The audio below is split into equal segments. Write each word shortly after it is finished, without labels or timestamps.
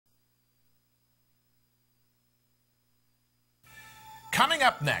Coming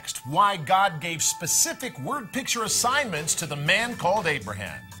up next, why God gave specific word picture assignments to the man called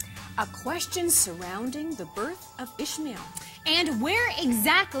Abraham. A question surrounding the birth of Ishmael. And where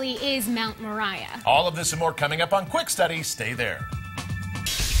exactly is Mount Moriah? All of this and more coming up on Quick Study. Stay there.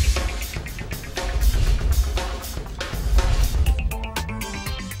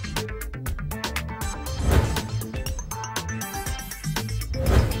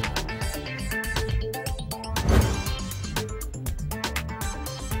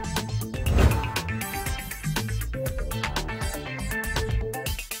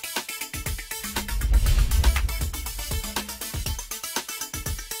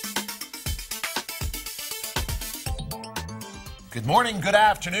 Good morning, good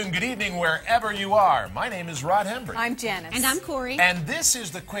afternoon, good evening, wherever you are. My name is Rod Hembree. I'm Janice. And I'm Corie. And this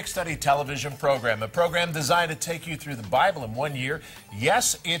is the Quick Study television program, a program designed to take you through the Bible in 1 year.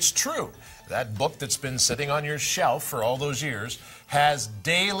 Yes, it's true. That book that's been sitting on your shelf for all those years has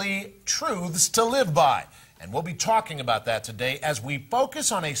daily truths to live by. And we'll be talking about that today as we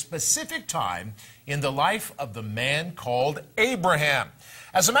focus on a specific time in the life of the man called Abraham.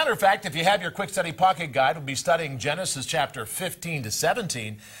 As a matter of fact, if you have your Quick Study Pocket Guide, we'll be studying Genesis chapter 15 to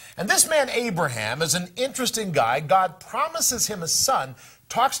 17. And this man, Abraham, is an interesting guy. God promises him a son,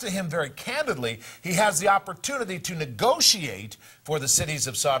 talks to him very candidly. He has the opportunity to negotiate for the cities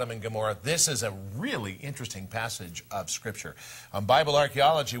of Sodom and Gomorrah. This is a really interesting passage of Scripture. On Bible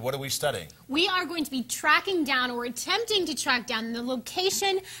archaeology, what are we studying? We are going to be tracking down, or attempting to track down, the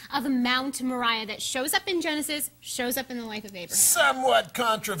location of Mount Moriah that shows up in Genesis, shows up in the life of Abraham. Somewhat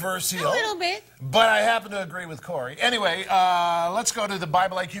controversial. A little bit. But I happen to agree with Corie. Anyway, let's go to the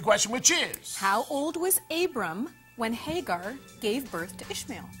Bible IQ question, which is... How old was Abram when Hagar gave birth to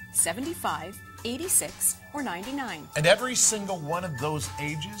Ishmael? 75, 86, or 99? And every single one of those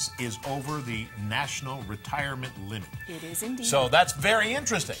ages is over the national retirement limit. It is indeed. So that's very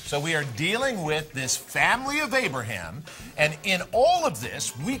interesting. So we are dealing with this family of Abraham, and in all of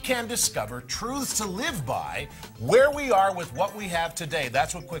this, we can discover truths to live by where we are with what we have today.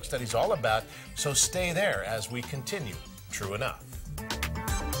 That's what Quick Study is all about. So stay there as we continue. True enough.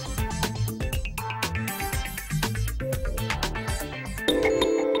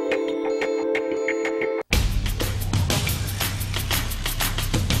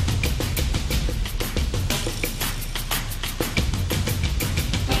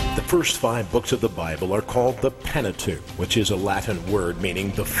 The first 5 books of the Bible are called the Pentateuch, which is a Latin word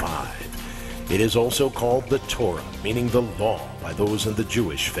meaning the 5. It is also called the Torah, meaning the law, by those in the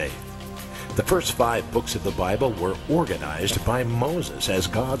Jewish faith. The first 5 books of the Bible were organized by Moses as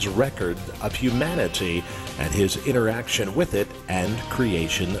God's record of humanity and his interaction with it and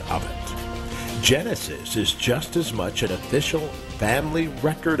creation of it. Genesis is just as much an official family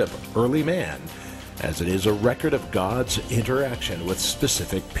record of early man as it is a record of God's interaction with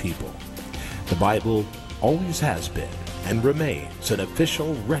specific people. The Bible always has been and remains an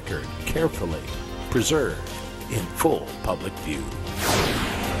official record, carefully preserved in full public view.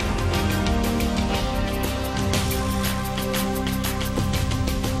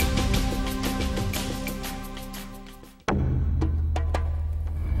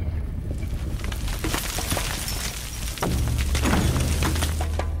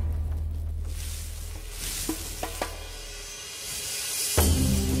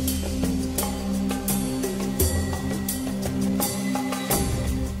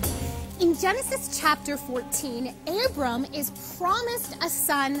 Genesis chapter 14, Abram is promised a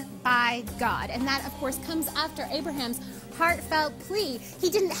son by God. And that, of course, comes after Abraham's heartfelt plea. He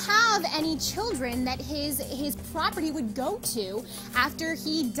didn't have any children that his property would go to after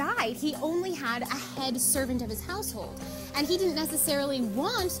he died. He only had a head servant of his household. And he didn't necessarily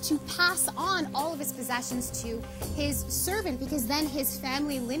want to pass on all of his possessions to his servant, because then his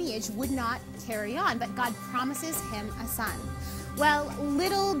family lineage would not carry on. But God promises him a son. Well,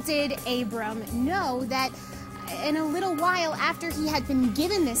 little did Abram know that in a little while after he had been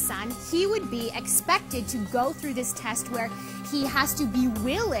given this son, he would be expected to go through this test where he has to be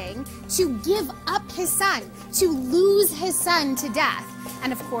willing to give up his son, to lose his son to death.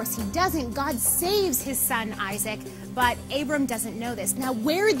 And of course he doesn't. God saves his son Isaac, but Abram doesn't know this. Now,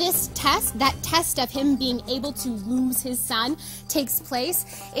 where this test, that test of him being able to lose his son, takes place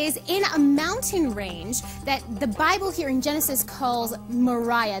is in a mountain range that the Bible here in Genesis calls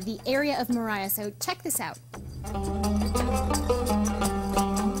Moriah, the area of Moriah. So check this out.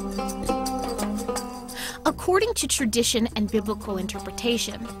 According to tradition and biblical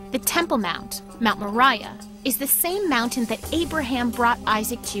interpretation, the Temple Mount, Mount Moriah, is the same mountain that Abraham brought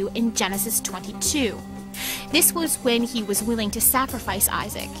Isaac to in Genesis 22. This was when he was willing to sacrifice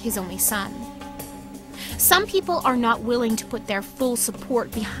Isaac, his only son. Some people are not willing to put their full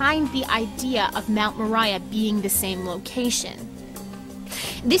support behind the idea of Mount Moriah being the same location.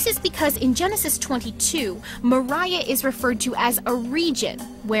 This is because in Genesis 22, Moriah is referred to as a region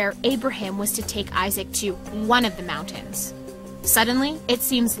where Abraham was to take Isaac to one of the mountains. Suddenly, it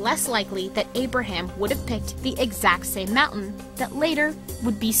seems less likely that Abraham would have picked the exact same mountain that later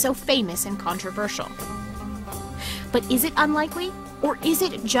would be so famous and controversial. But is it unlikely, or is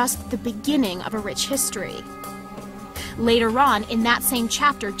it just the beginning of a rich history? Later on, in that same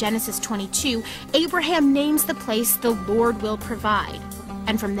chapter, Genesis 22, Abraham names the place the Lord will provide.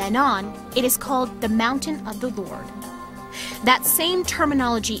 And from then on, it is called the Mountain of the Lord. That same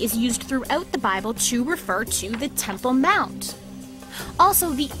terminology is used throughout the Bible to refer to the Temple Mount. Also,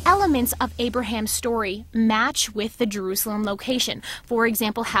 the elements of Abraham's story match with the Jerusalem location. For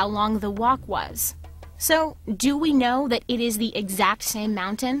example, how long the walk was. So, do we know that it is the exact same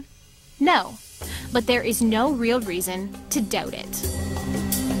mountain? No, but there is no real reason to doubt it.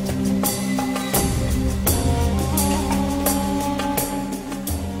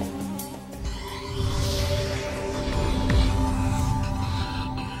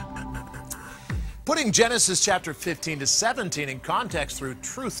 Putting Genesis chapter 15 to 17 in context through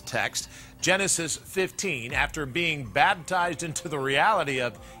truth text, Genesis 15, after being baptized into the reality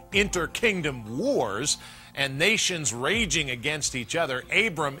of inter-kingdom wars and nations raging against each other,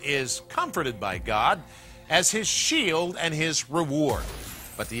 Abram is comforted by God as his shield and his reward.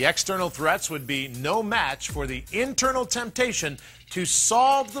 But the external threats would be no match for the internal temptation to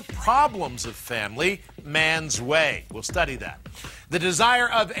solve the problems of family man's way. We'll study that. The desire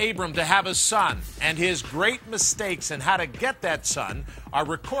of Abram to have a son and his great mistakes and how to get that son are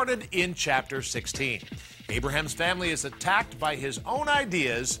recorded in chapter 16. Abraham's family is attacked by his own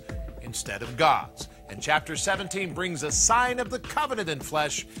ideas instead of God's. And chapter 17 brings a sign of the covenant in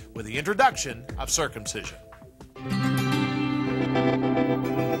flesh with the introduction of circumcision.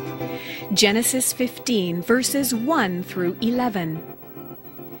 Genesis 15, verses 1 through 11.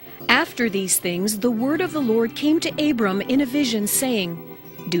 After these things, the word of the Lord came to Abram in a vision, saying,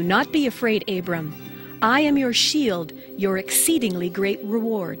 "Do not be afraid, Abram. I am your shield, your exceedingly great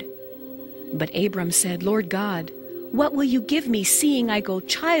reward." But Abram said, "Lord God, what will you give me, seeing I go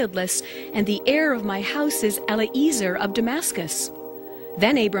childless, and the heir of my house is Eliezer of Damascus?"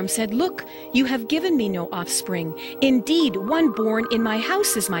 Then Abram said, "Look, you have given me no offspring. Indeed, one born in my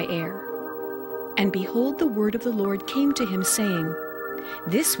house is my heir." And behold, the word of the Lord came to him, saying,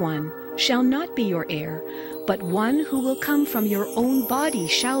 "This one shall not be your heir, but one who will come from your own body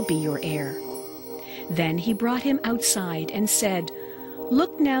shall be your heir." Then he brought him outside and said,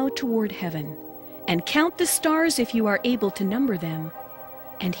 "Look now toward heaven, and count the stars if you are able to number them."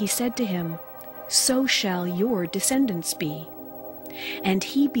 And he said to him, "So shall your descendants be." And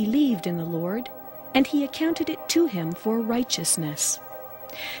he believed in the Lord, and he accounted it to him for righteousness.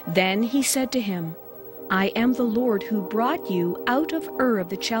 Then he said to him, "I am the Lord who brought you out of Ur of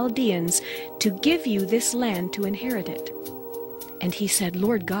the Chaldeans to give you this land to inherit it." And he said,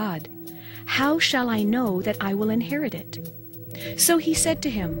 "Lord God, how shall I know that I will inherit it?" So he said to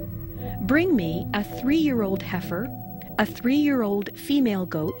him, "Bring me a 3-year-old heifer, a 3-year-old female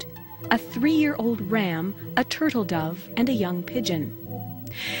goat, a 3-year-old ram, a turtle dove, and a young pigeon."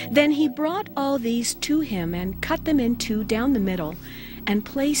 Then he brought all these to him and cut them in two down the middle, and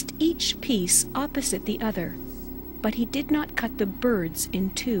placed each piece opposite the other. But he did not cut the birds in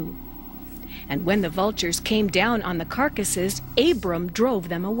two. And when the vultures came down on the carcasses, Abram drove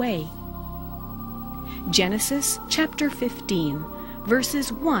them away. Genesis chapter 15,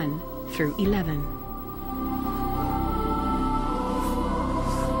 verses 1 through 11.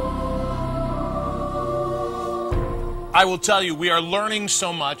 I will tell you, we are learning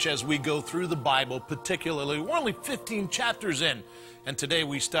so much as we go through the Bible, particularly. We're only 15 chapters in, and today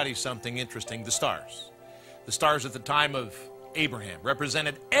we study something interesting, the stars. The stars at the time of Abraham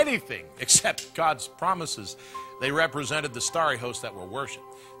represented anything except God's promises. They represented the starry hosts that were worshipped.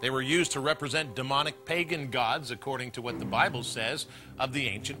 They were used to represent demonic pagan gods, according to what the Bible says of the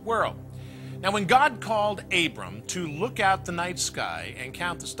ancient world. Now, when God called Abram to look out the night sky and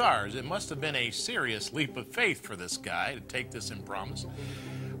count the stars, it must have been a serious leap of faith for this guy to take this in promise.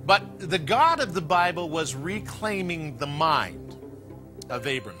 But the God of the Bible was reclaiming the mind of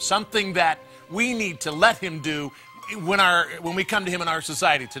Abram, something that we need to let him do when we come to him in our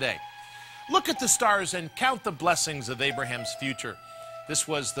society today. Look at the stars and count the blessings of Abraham's future. This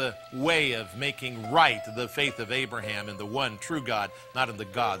was the way of making right the faith of Abraham in the one true God, not in the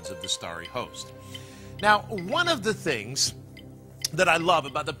gods of the starry host. Now, one of the things that I love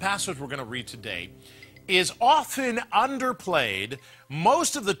about the passage we're going to read today is often underplayed.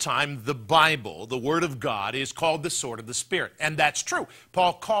 Most of the time, the Bible, the Word of God, is called the sword of the Spirit. And that's true.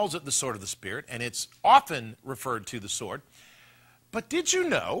 Paul calls it the sword of the Spirit, and it's often referred to the sword. But did you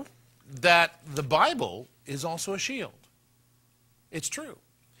know that the Bible is also a shield? It's true.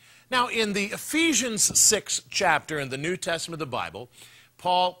 Now, in the Ephesians 6 chapter in the New Testament of the Bible,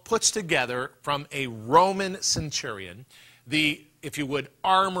 Paul puts together from a Roman centurion the, if you would,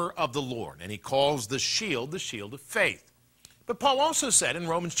 armor of the Lord. And he calls the shield of faith. But Paul also said in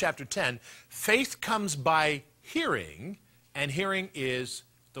Romans chapter 10, faith comes by hearing, and hearing is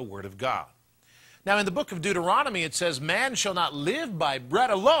the word of God. Now, in the book of Deuteronomy, it says, man shall not live by bread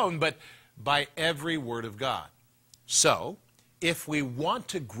alone, but by every word of God. So, if we want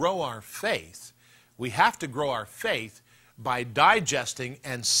to grow our faith, we have to grow our faith by digesting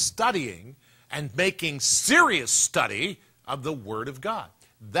and studying and making serious study of the Word of God.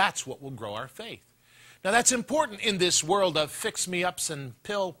 That's what will grow our faith. Now, that's important in this world of fix-me-ups and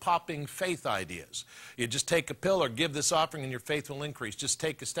pill-popping faith ideas. You just take a pill or give this offering and your faith will increase. Just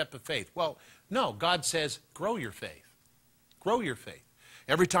take a step of faith. Well, no, God says grow your faith. Grow your faith.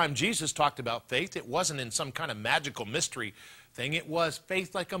 Every time Jesus talked about faith, it wasn't in some kind of magical mystery thing. It was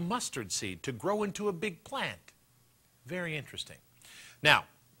faith like a mustard seed to grow into a big plant. Very interesting. Now,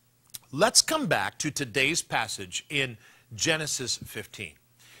 let's come back to today's passage in Genesis 15.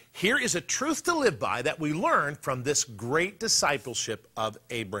 Here is a truth to live by that we learn from this great discipleship of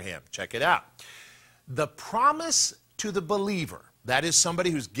Abraham. Check it out. The promise to the believer, that is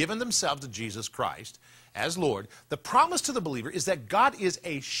somebody who's given themselves to Jesus Christ as Lord, the promise to the believer is that God is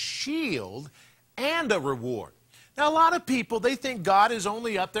a shield and a reward. Now, a lot of people, they think God is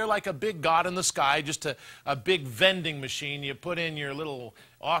only up there like a big God in the sky, just a big vending machine. You put in your little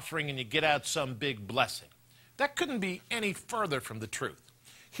offering and you get out some big blessing. That couldn't be any further from the truth.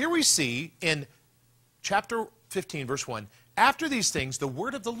 Here we see in chapter 15, verse 1, after these things, the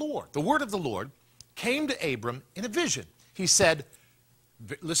word of the Lord came to Abram in a vision. He said,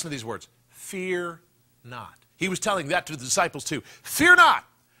 listen to these words, fear not. He was telling that to the disciples too. Fear not,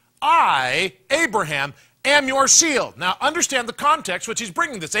 I, Abraham, am your shield. Now understand the context which he's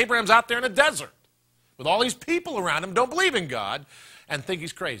bringing this. Abraham's out there in a desert with all these people around him, don't believe in God, and think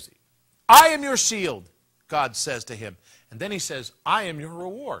he's crazy. I am your shield, God says to him. And then he says, I am your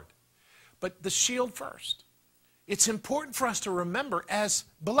reward. But the shield first. It's important for us to remember, as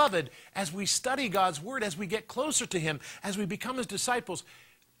beloved, as we study God's word, as we get closer to him, as we become his disciples,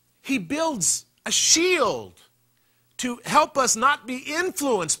 he builds a shield to help us not be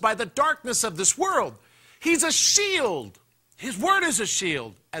influenced by the darkness of this world. He's a shield. His word is a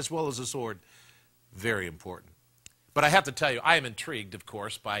shield as well as a sword. Very important. But I have to tell you, I am intrigued, of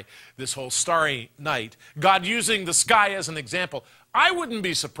course, by this whole starry night. God using the sky as an example. I wouldn't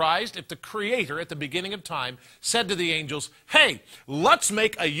be surprised if the Creator at the beginning of time said to the angels, hey, let's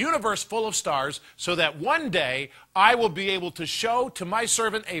make a universe full of stars so that one day I will be able to show to my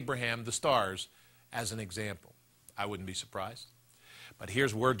servant Abraham the stars as an example. I wouldn't be surprised. But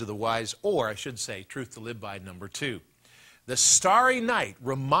here's word to the wise, or I should say, truth to live by, number 2. The starry night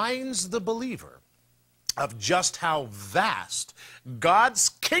reminds the believer of just how vast God's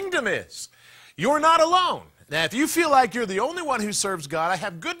kingdom is. You're not alone. Now, if you feel like you're the only one who serves God, I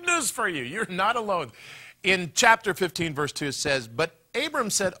have good news for you. You're not alone. In chapter 15, verse 2, it says, but Abram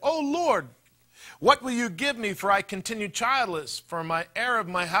said, O Lord, what will you give me, for I continue childless? For my heir of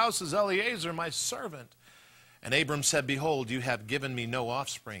my house is Eliezer, my servant. And Abram said, behold, you have given me no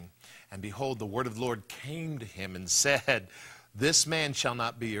offspring. And behold, the word of the Lord came to him and said, this man shall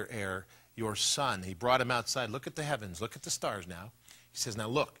not be your heir, your son. He brought him outside. Look at the heavens. Look at the stars now. He says, now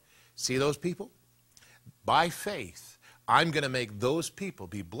look, see those people? By faith, I'm going to make those people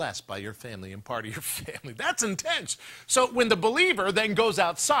be blessed by your family and part of your family. That's intense. So when the believer then goes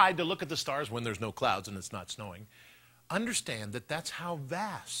outside to look at the stars when there's no clouds and it's not snowing, understand that that's how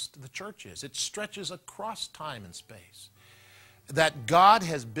vast the church is. It stretches across time and space. That God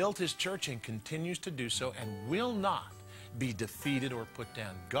has built his church and continues to do so and will not be defeated or put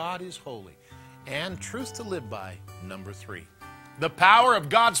down. God is holy. And truth to live by, number 3. The power of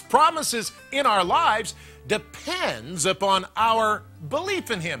God's promises in our lives depends upon our belief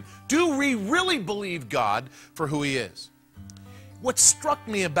in him. Do we really believe God for who he is? What struck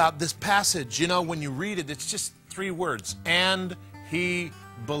me about this passage, you know, when you read it, it's just 3 words. And he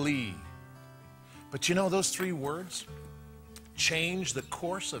believed. But you know, those 3 words changed the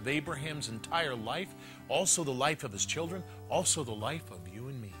course of Abraham's entire life, also the life of his children, also the life of you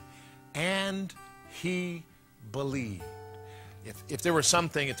and me. And he believed. If there were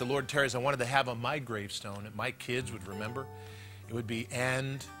something, if the Lord tarries, I wanted to have on my gravestone that my kids would remember, it would be,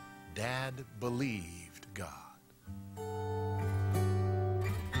 and Dad believed God.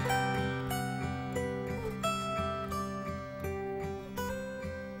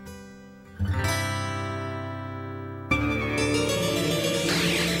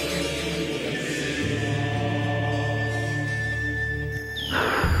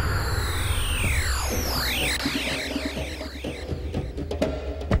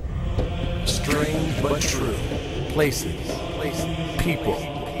 Strange but true. Places, people.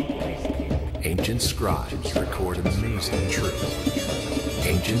 Ancient scribes record amazing truth.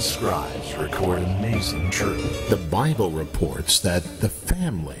 Ancient scribes record amazing truth. The Bible reports that the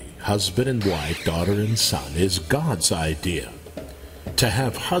family, husband and wife, daughter and son, is God's idea. To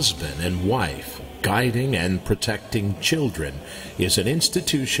have husband and wife guiding and protecting children is an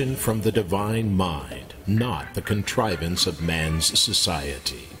institution from the divine mind, not the contrivance of man's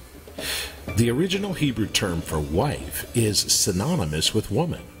society. The original Hebrew term for wife is synonymous with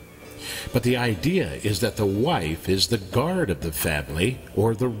woman. But the idea is that the wife is the guard of the family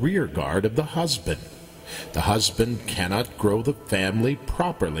or the rear guard of the husband. The husband cannot grow the family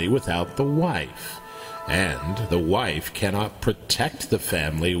properly without the wife, and the wife cannot protect the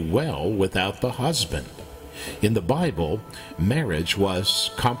family well without the husband. In the Bible, marriage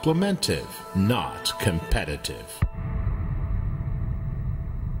was complementive, not competitive.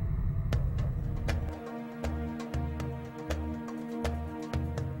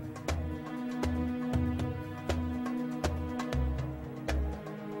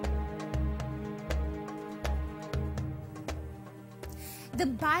 The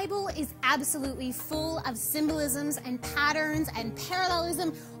Bible is absolutely full of symbolisms and patterns and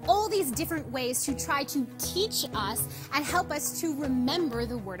parallelism, all these different ways to try to teach us and help us to remember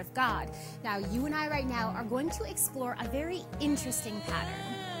the Word of God. Now, you and I right now are going to explore a very interesting pattern.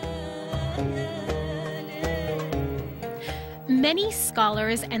 Many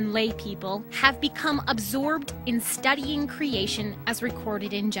scholars and lay people have become absorbed in studying creation as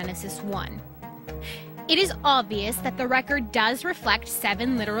recorded in Genesis 1. It is obvious that the record does reflect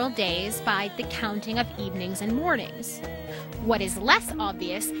 7 literal days by the counting of evenings and mornings. What is less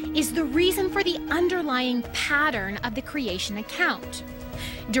obvious is the reason for the underlying pattern of the creation account.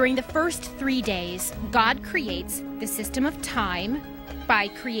 During the first 3 days, God creates the system of time by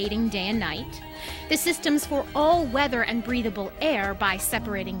creating day and night, the systems for all weather and breathable air by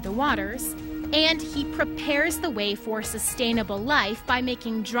separating the waters, and he prepares the way for sustainable life by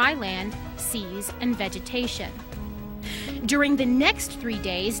making dry land, seas, and vegetation. During the next 3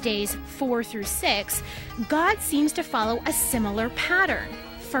 days, days 4 through 6, God seems to follow a similar pattern.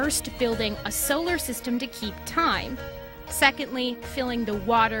 First, building a solar system to keep time. Secondly, filling the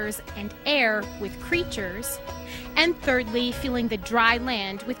waters and air with creatures. And thirdly, filling the dry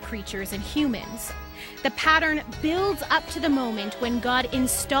land with creatures and humans. The pattern builds up to the moment when God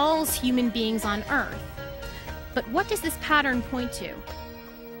installs human beings on earth. But what does this pattern point to?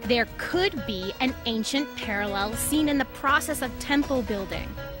 There could be an ancient parallel seen in the process of temple building.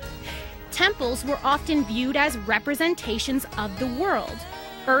 Temples were often viewed as representations of the world.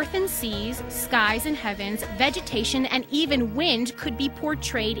 Earth and seas, skies and heavens, vegetation, and even wind could be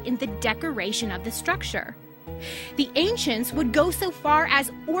portrayed in the decoration of the structure. The ancients would go so far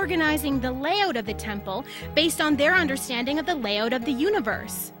as organizing the layout of the temple based on their understanding of the layout of the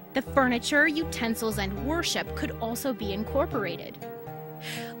universe. The furniture, utensils, and worship could also be incorporated.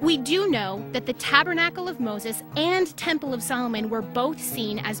 We do know that the Tabernacle of Moses and Temple of Solomon were both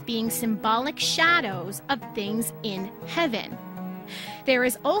seen as being symbolic shadows of things in heaven. There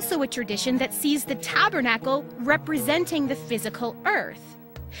is also a tradition that sees the tabernacle representing the physical earth.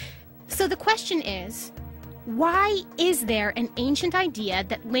 So the question is, why is there an ancient idea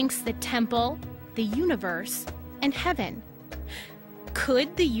that links the temple, the universe, and heaven?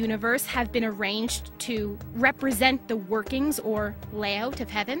 Could the universe have been arranged to represent the workings or layout of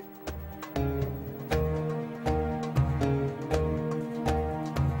heaven?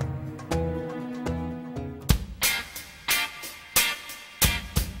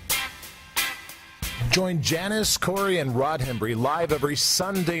 Join Janice, Corie, and Rod Hembree live every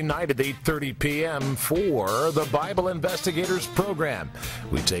Sunday night at 8:30 p.m. for the Bible Investigators program.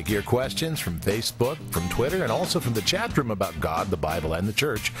 We take your questions from Facebook, from Twitter, and also from the chat room about God, the Bible, and the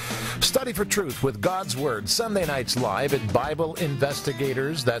church. Study for truth with God's Word. Sunday nights live at Bible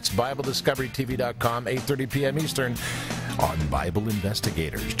Investigators. That's BibleDiscoveryTV.com, 8:30 p.m. Eastern on Bible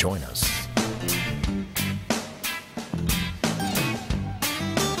Investigators. Join us.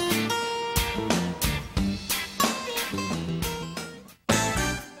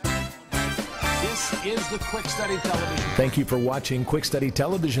 This is the Quick Study Television. Thank you for watching Quick Study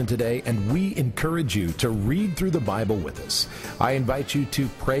Television today, and we encourage you to read through the Bible with us. I invite you to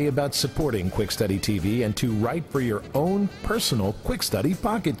pray about supporting Quick Study TV and to write for your own personal Quick Study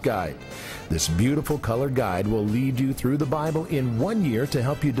Pocket Guide. This beautiful color guide will lead you through the Bible in 1 year to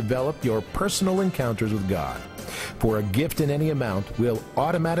help you develop your personal encounters with God. For a gift in any amount, we'll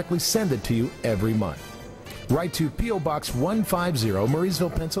automatically send it to you every month. Write to P.O. Box 150,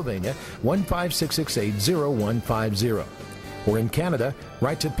 Murraysville, Pennsylvania, 156680150. Or in Canada,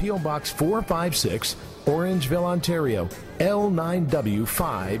 write to P.O. Box 456, Orangeville, Ontario,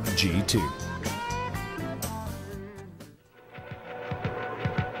 L9W5G2.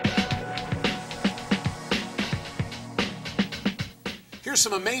 Here's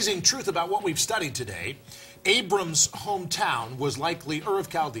some amazing truth about what we've studied today. Abram's hometown was likely Ur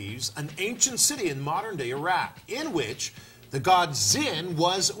of Chaldees, an ancient city in modern-day Iraq, in which the god Zin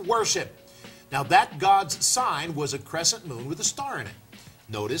was worshipped. Now, that god's sign was a crescent moon with a star in it.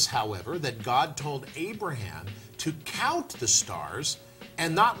 Notice, however, that God told Abraham to count the stars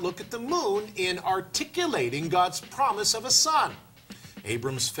and not look at the moon in articulating God's promise of a son.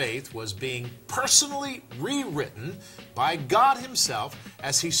 Abram's faith was being personally rewritten by God himself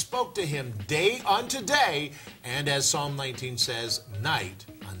as he spoke to him day unto day, and as Psalm 19 says, night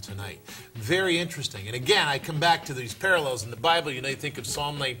unto night. Very interesting. And again, I come back to these parallels in the Bible. You know, you think of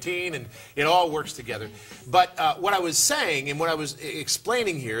Psalm 19, and it all works together. But what I was saying and what I was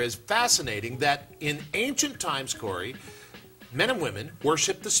explaining here is fascinating, that in ancient times, Corie, men and women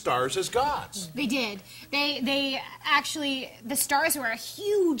worshiped the stars as gods. They did. They actually, the stars were a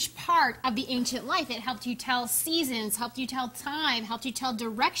huge part of the ancient life. It helped you tell seasons, helped you tell time, helped you tell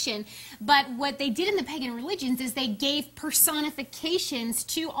direction. But what they did in the pagan religions is they gave personifications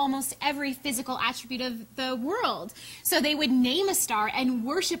to almost every physical attribute of the world. So they would name a star and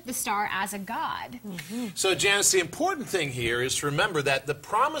worship the star as a god. So, Janice, the important thing here is to remember that the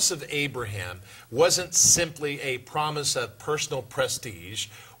promise of Abraham wasn't simply a promise of personal prestige,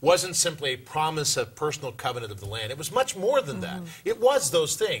 wasn't simply a promise of personal covenant of the land. It was much more than that. It was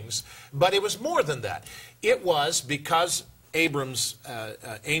those things, but it was more than that. It was because Abram's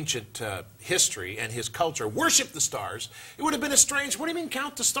ancient history and his culture worshiped the stars. It would have been a strange, what do you mean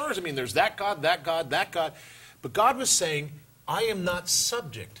count the stars? I mean, there's that God, that God, that God. But God was saying, I am not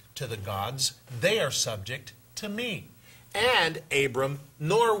subject to the gods. They are subject to me. And, Abram,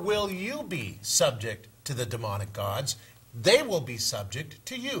 nor will you be subject to the demonic gods. They will be subject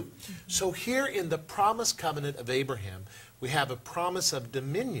to you. So here in the promised covenant of Abraham, we have a promise of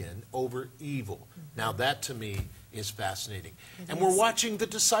dominion over evil. Now that to me is fascinating. And we're watching the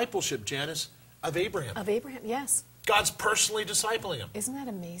discipleship, Janice, of Abraham. Of Abraham, yes. God's personally discipling him. Isn't that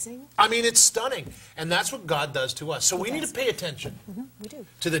amazing? I mean, it's stunning. And that's what God does to us. So we need to pay attention We do.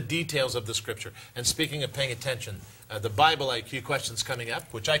 to the details of the Scripture. And speaking of paying attention, the Bible IQ question's coming up,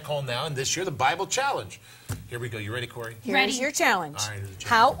 which I call now, and this year, the Bible Challenge. Here we go. You ready, Corie? Here's your challenge. All right, here's the challenge.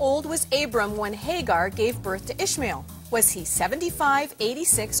 How old was Abram when Hagar gave birth to Ishmael? Was he 75,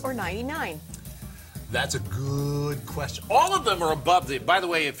 86, or 99? That's a good question. All of them are above the... By the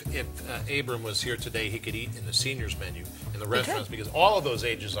way, if Abram was here today, he could eat in the seniors menu in the restaurants because all of those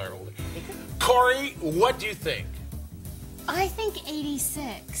ages are older. Corie, what do you think? I think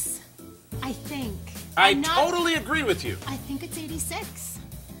 86. I think. I totally agree with you. I think it's 86.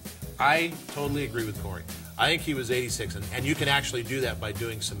 I totally agree with Corie. I think he was 86, and you can actually do that by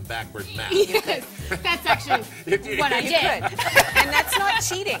doing some backward math. Yes, that's actually what I did. And that's not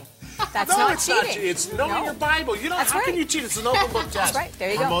cheating. That's not cheating. It's knowing your Bible. You know, That's how right. can you cheat? It's an open book test. That's right.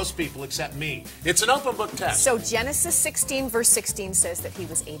 There you For go. most people, except me. It's an open book test. So Genesis 16, verse 16 says that he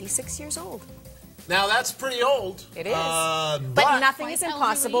was 86 years old. Now, that's pretty old. It is. But nothing is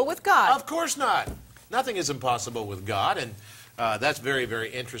impossible with God. Of course not. Nothing is impossible with God, and that's very, very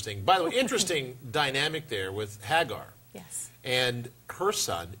interesting. By the way, interesting dynamic there with Hagar. Yes. And her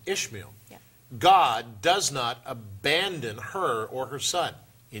son, Ishmael. Yeah. God does not abandon her or her son.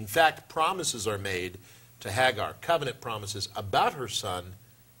 In fact, promises are made to Hagar, covenant promises about her son,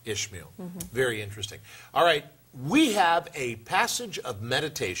 Ishmael. Very interesting. All right, we have a passage of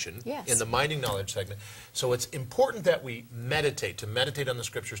meditation in the Minding Knowledge segment. So it's important that we meditate, to meditate on the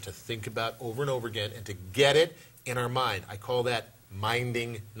Scriptures, to think about over and over again, and to get it in our mind. I call that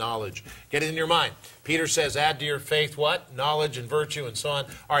minding knowledge. Get it in your mind. Peter says, add to your faith what? Knowledge and virtue and so on.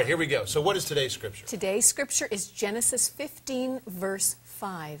 All right, here we go. So what is today's Scripture? Today's Scripture is Genesis 15, verse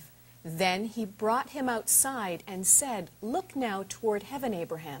 5. Then he brought him outside and said, look now toward heaven,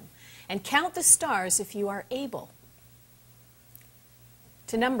 Abraham, and count the stars if you are able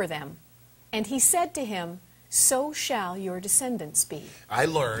to number them. And he said to him, so shall your descendants be. I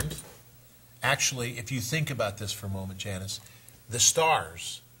learned Actually, if you think about this for a moment, Janice, the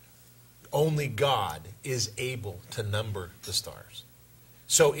stars, only God is able to number the stars.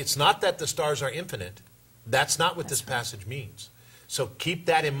 So it's not that the stars are infinite. That's not what this passage means. So keep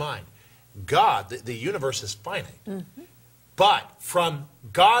that in mind. God, the universe is finite. Mm-hmm. But from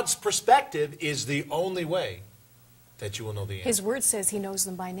God's perspective is the only way that you will know the answer. His word says he knows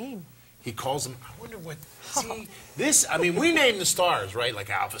them by name. He calls them, I wonder what, see, this, I mean, we name the stars, right? Like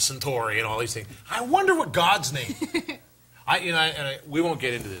Alpha Centauri and all these things. I wonder what God's name is. We won't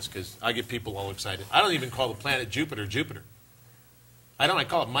get into this because I get people all excited. I don't even call the planet Jupiter, Jupiter. I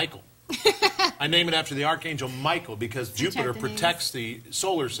call it Michael. I name it after the Archangel Michael because Jupiter protects the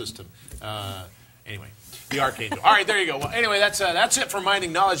solar system. Anyway, the Archangel. All right, there you go. Well, anyway, that's it for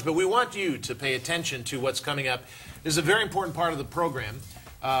Minding Knowledge, but we want you to pay attention to what's coming up. This is a very important part of the program.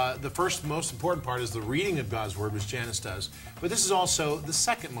 The first most important part is the reading of God's Word, which Janice does. But this is also the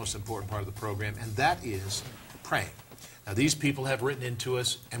second most important part of the program, and that is praying. Now, these people have written into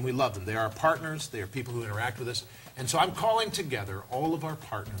us, and we love them. They are our partners. They are people who interact with us. And so I'm calling together all of our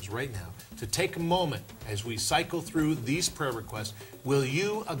partners right now to take a moment as we cycle through these prayer requests. Will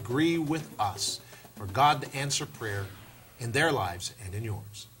you agree with us for God to answer prayer in their lives and in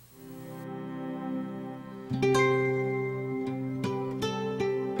yours?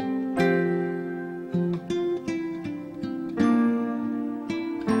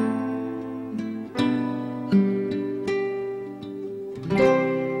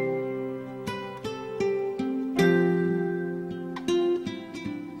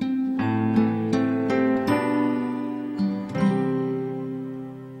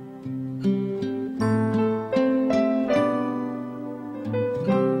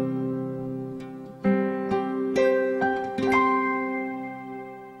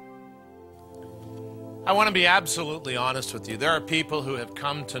 I want to be absolutely honest with you. There are people who have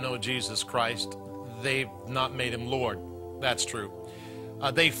come to know Jesus Christ. They've not made him Lord. That's true.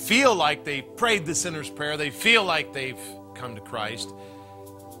 They feel like they prayed the sinner's prayer. They feel like they've come to Christ.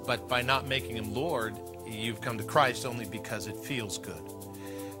 But by not making him Lord, you've come to Christ only because it feels good.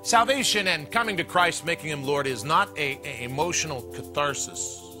 Salvation and coming to Christ, making him Lord, is not an emotional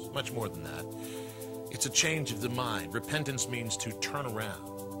catharsis. Much more than that. It's a change of the mind. Repentance means to turn around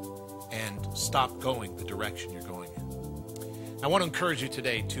and stop going the direction you're going in. I want to encourage you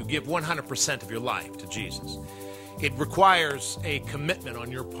today to give 100% of your life to Jesus. It requires a commitment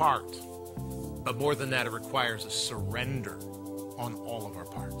on your part, but more than that, it requires a surrender on all of our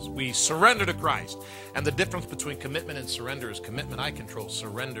parts. We surrender to Christ, and the difference between commitment and surrender is commitment I control,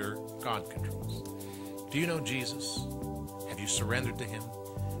 surrender God controls. Do you know Jesus? Have you surrendered to him?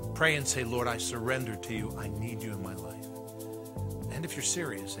 Pray and say, Lord, I surrender to you. I need you in my life. And if you're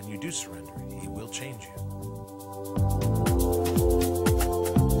serious and you do surrender, he will change you.